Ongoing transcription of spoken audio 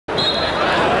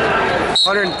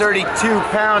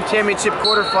132-pound championship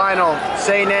quarterfinal.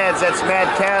 St. Ed's, that's Matt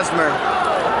Kazmir.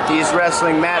 He's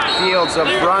wrestling Matt Fields of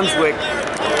Brunswick.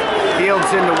 Fields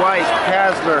in the white,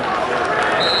 Kazmir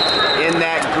in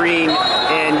that green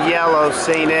and yellow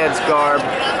St. Ed's garb.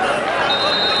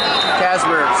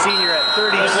 Kazmir, senior at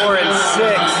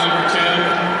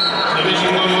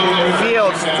 34-6.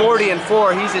 Fields,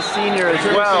 40-4. He's a senior as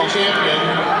well.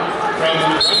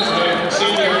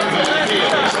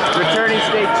 Returning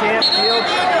state champ, Fields.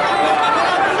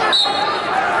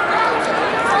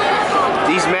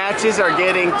 These matches are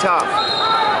getting tough.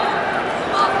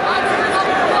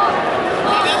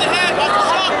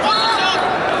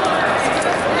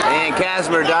 And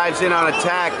Kazmir dives in on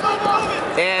attack.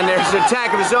 And there's an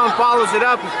attack of his own, follows it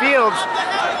up. Fields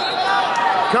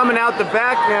coming out the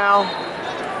back now.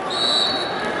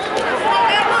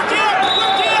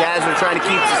 Kazmir trying to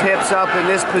keep his hips up in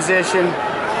this position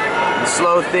and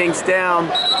slow things down.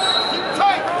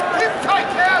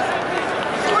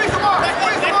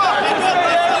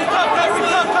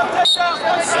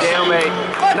 Stalemate.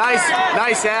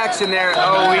 Nice action there.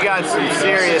 Oh, we got some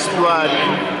serious blood.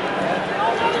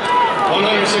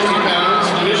 160 pounds,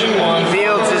 Division 1.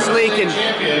 Fields is leaking.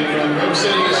 Champion from Grove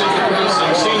City Central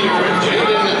Wrestling Senior,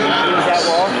 Jaden Matters.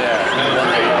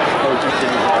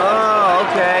 Oh,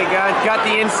 okay. Got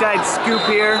the inside scoop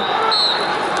here.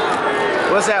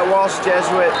 What's that, Walsh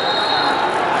Jesuit?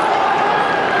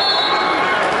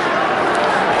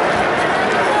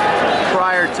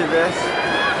 Prior to this.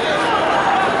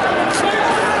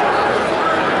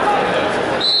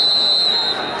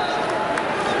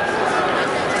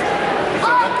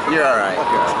 You're all right.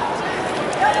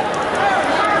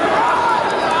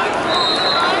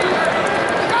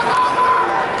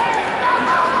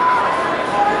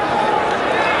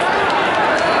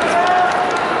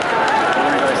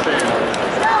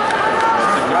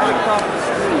 Right across the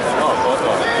street.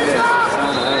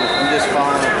 I'm just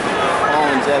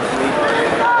following Zeb's lead.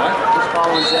 What? Just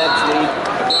following Zeb's lead.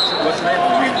 What's the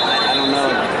name? I don't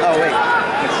know. Oh wait.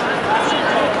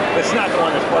 It's not the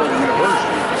one that's part of the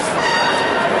university.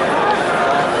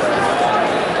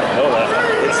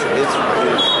 It's a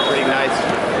pretty nice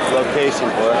location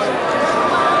for us.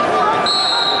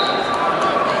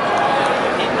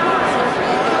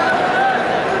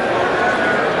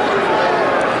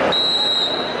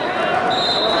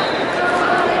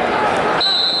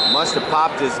 Must have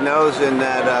popped his nose in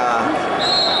that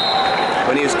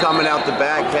when he was coming out the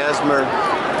back. Kazmir,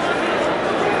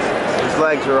 his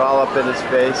legs were all up in his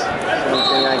face.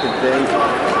 Anything I could think.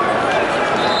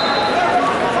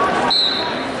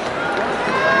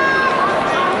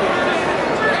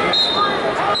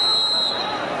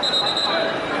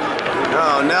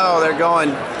 Oh no, they're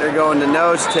going to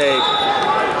nose tape.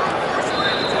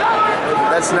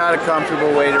 That's not a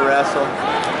comfortable way to wrestle.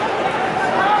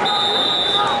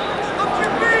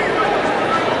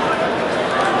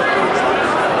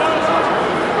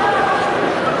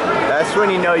 That's when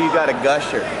you know you got a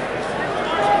gusher.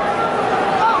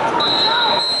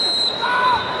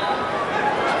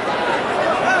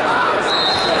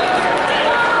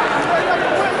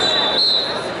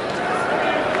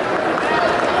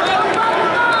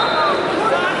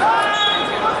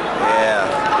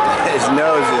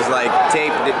 Nose is like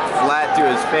taped flat to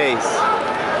his face.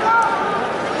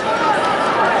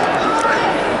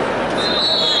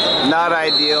 Not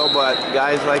ideal, but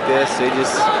guys like this, they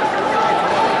just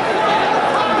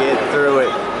get through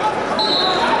it.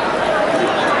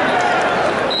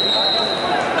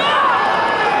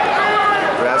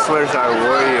 Wrestlers are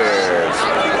warriors.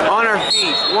 On our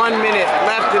feet, 1 minute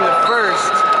left in the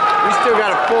first. We still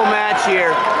got a full match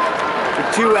here. The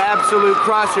two absolute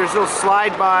crossers. They'll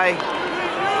slide by.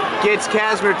 Gets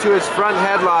Kazmir to his front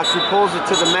headlock. He pulls it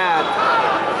to the mat.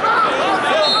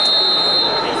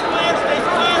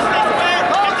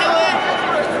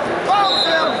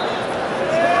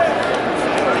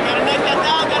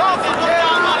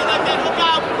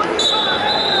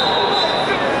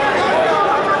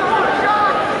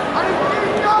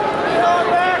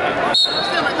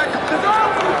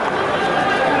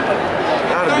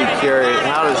 Gotta be curious.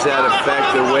 How does that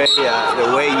affect the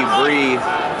way you breathe?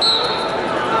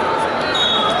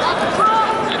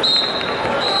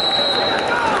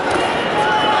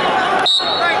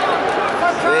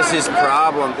 This is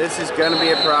problem. This is going to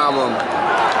be a problem.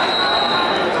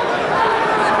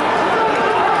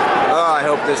 Oh, I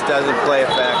hope this doesn't play a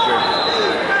factor.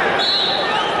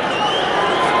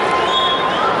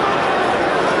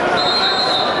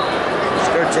 Let's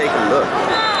go take a look.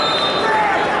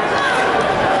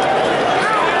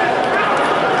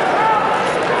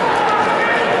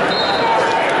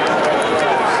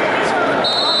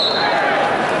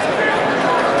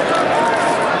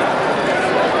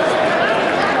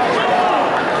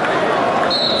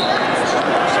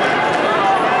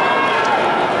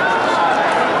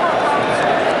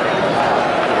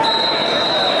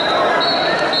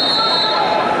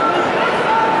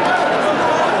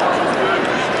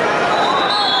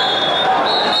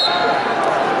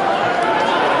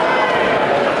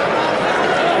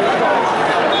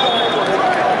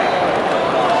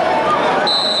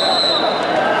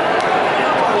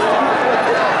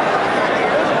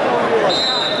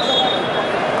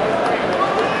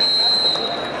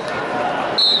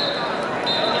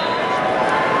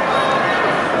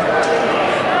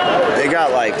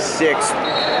 6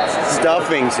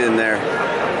 stuffings in there.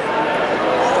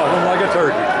 Stuffing like a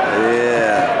turkey.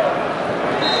 Yeah.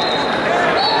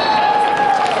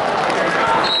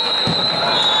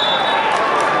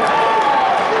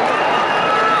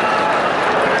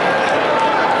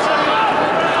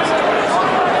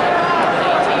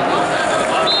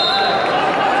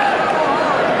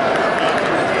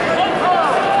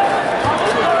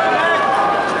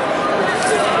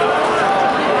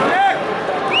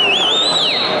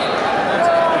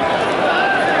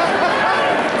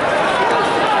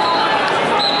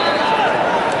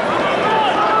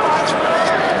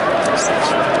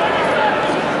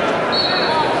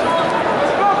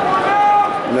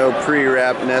 No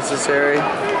pre-wrap necessary. All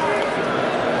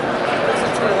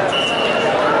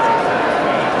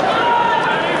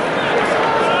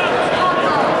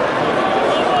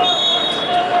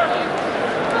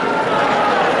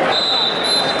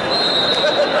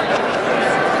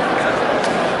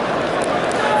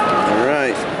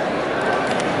right.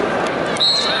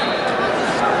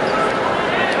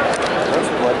 What's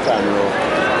blood time rule?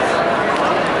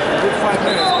 Good 5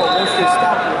 minutes, but once they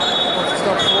stop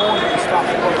flowing, they stop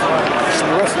the blood time. And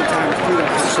the rest of the time it's clean up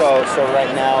time. So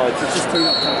right now it's It's just clean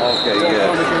up time. okay, Don't good.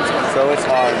 count against it. So it's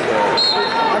hard to.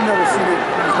 I've never seen it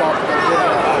used off like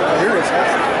that. Here it's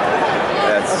happening.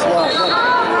 That's That's a lot. 5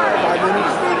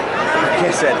 minutes. I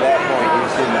guess at that point you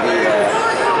shouldn't be.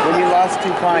 When you lost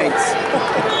 2 pints.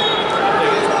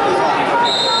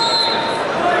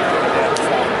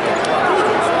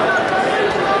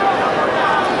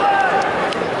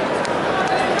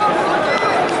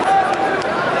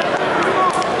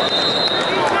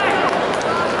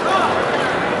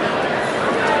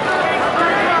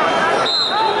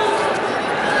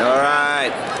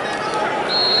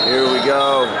 Here we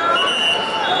go.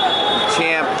 The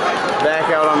champ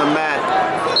back out on the mat.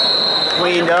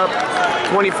 Cleaned up.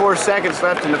 24 seconds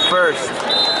left in the first.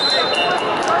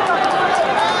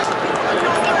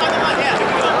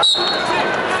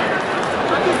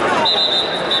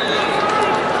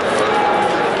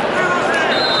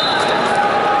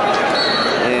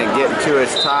 And getting to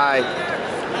his tie.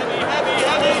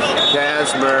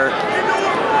 Kazmir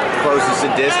closes the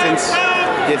distance.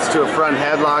 Gets to a front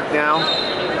headlock now.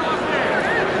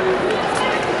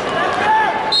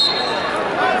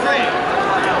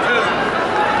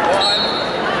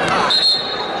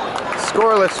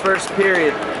 Scoreless first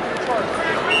period.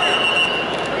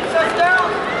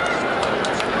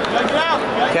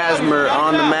 Kazmir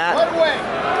on the mat.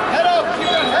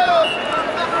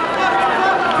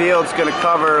 Fields going to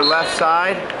cover left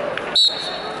side.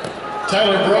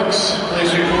 Tyler Brooks,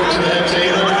 please report to the head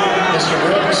table. Mr.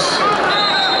 Brooks.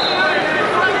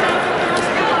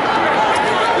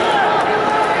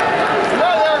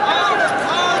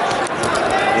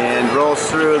 And rolls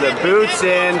through the boots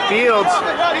in. Fields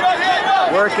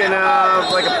working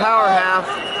like a power half.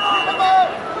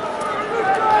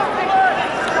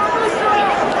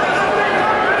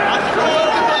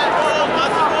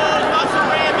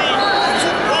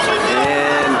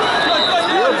 And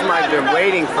Fields might have been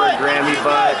waiting for a Grammy,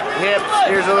 but hips,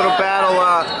 here's a little battle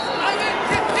up.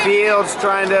 Fields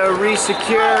trying to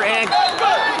re-secure, and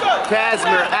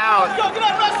Kazmir out.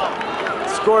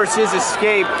 Scores his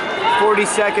escape 40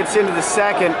 seconds into the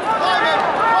second.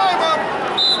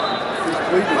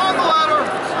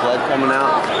 Blood coming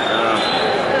out.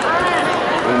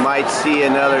 We might see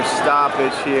another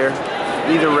stoppage here.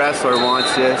 Either wrestler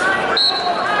wants this.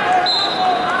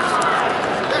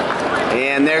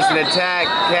 And there's an attack.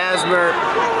 Kazmir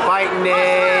fighting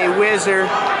a whizzer.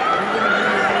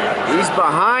 He's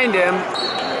behind him.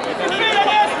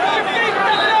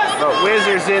 But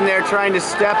Whizzer's in there trying to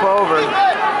step over.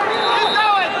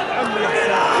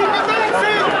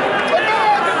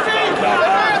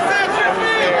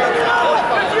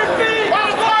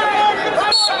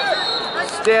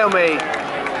 Stalemate.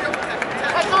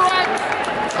 That's all right.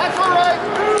 That's all right.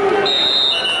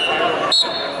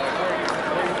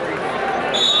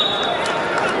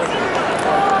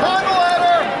 On the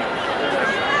ladder.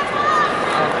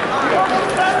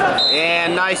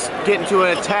 And nice getting to an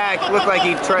attack. Looked like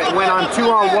he went on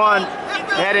 2-on-1.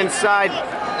 Head inside.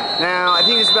 Now, I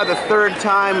think this is about the 3rd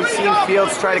time we've seen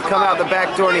Fields try to come out the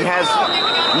back door, and he has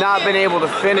not been able to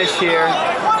finish here.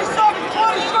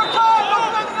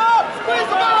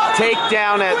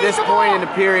 Takedown at this point in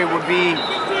the period would be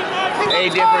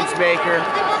a difference maker.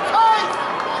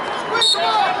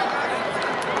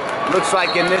 Looks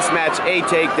like in this match, a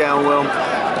takedown will.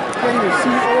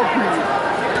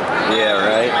 Yeah,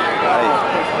 right?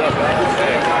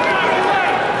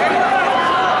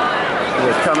 You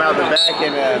come out the back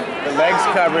and the legs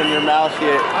covering your mouth,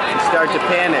 you start to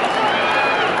panic.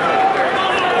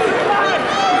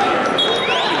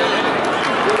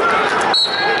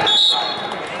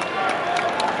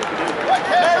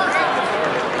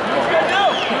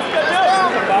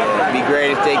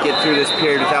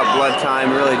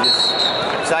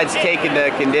 besides taking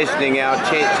the conditioning out,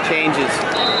 changes.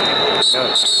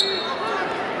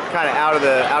 Kind of out of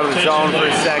the zone for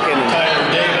a second. Tyler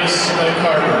Davis, Oak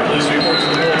Harbor, please report to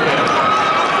the bullpen.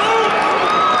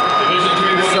 Division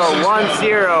 3 So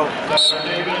 1-0, Tyler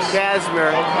Davis,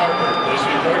 Kazmir. Oak Harbor, please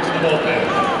report to the bullpen.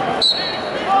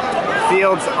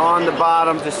 Fields on the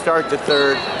bottom to start the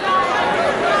third.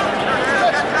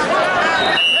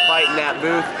 Fighting that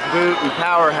boot and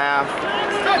power half.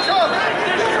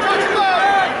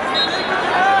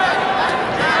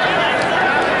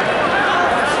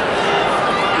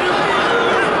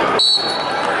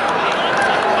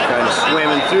 Kind of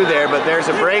swimming through there, but there's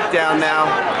a breakdown now.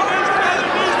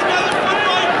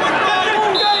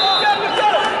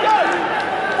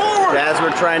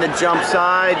 Kazmir trying to jump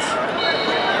sides.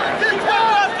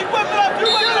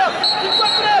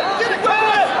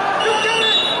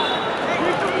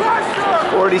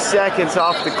 40 seconds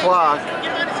off the clock.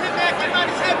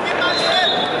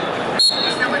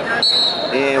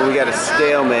 And we got a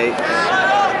stalemate.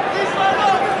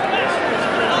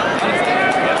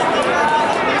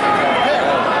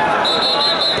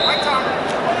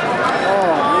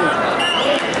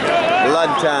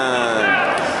 Blood time.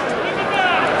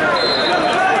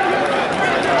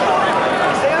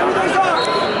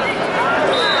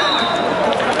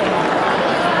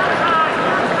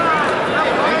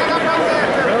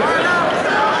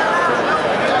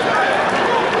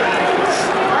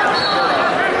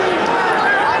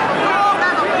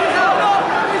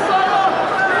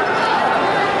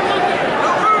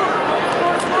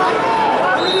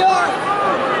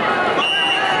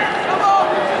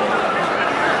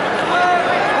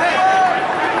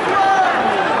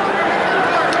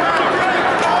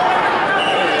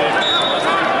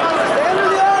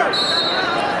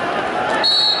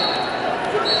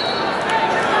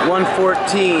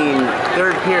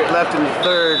 Third period left in the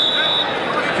third.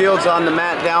 Fields on the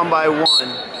mat down by 1.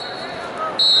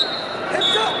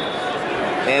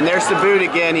 And there's the boot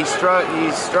again. He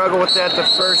struggled with that the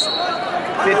first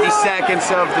 50 seconds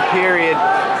of the period.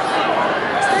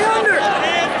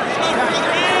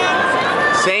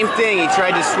 Same thing. He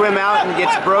tried to swim out and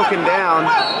gets broken down.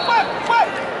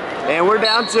 And we're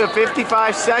down to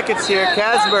 55 seconds here.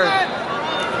 Kazmir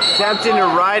attempting to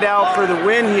ride out for the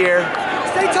win here.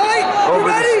 Stay tight. Over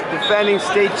the defending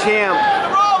state champ.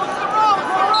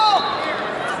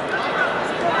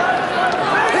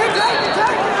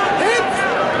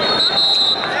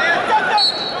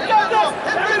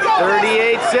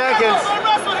 38 seconds.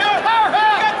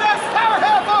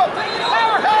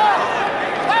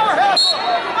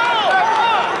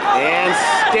 And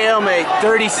stalemate.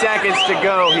 30 seconds to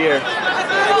go here.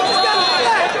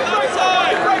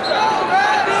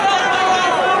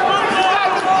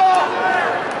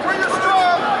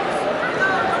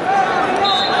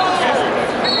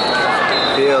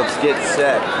 Fields gets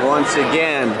set once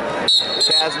again.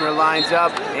 Kazmir lines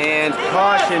up and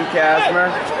caution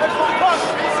Kazmir.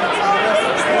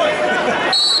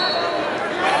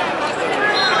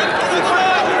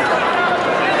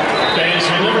 Fans,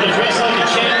 remember to dress like a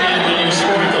champion when you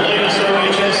sport the latest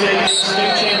OHSA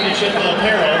state championship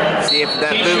apparel. See if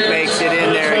that boot makes it in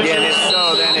there again. If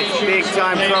so, then it's big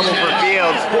time trouble for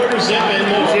Fields. He's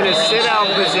in a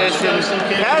sit-out position.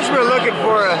 Kazmir looking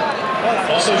for a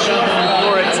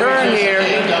turn here.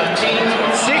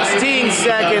 16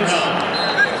 seconds.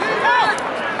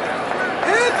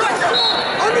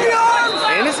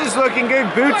 And this is looking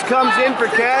good. Boots comes in for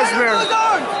Kazmir.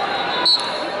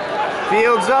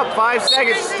 Fields up, 5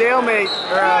 seconds, stalemate,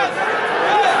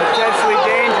 potentially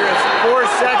dangerous. 4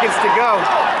 seconds to go.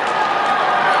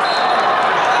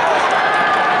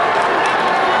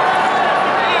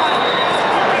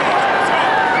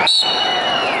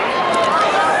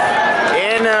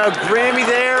 And Grammy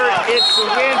there, it's a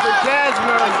win for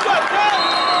Kazmir.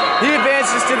 He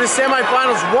advances to the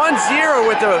semifinals 1-0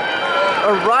 with a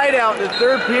ride out in the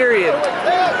third period.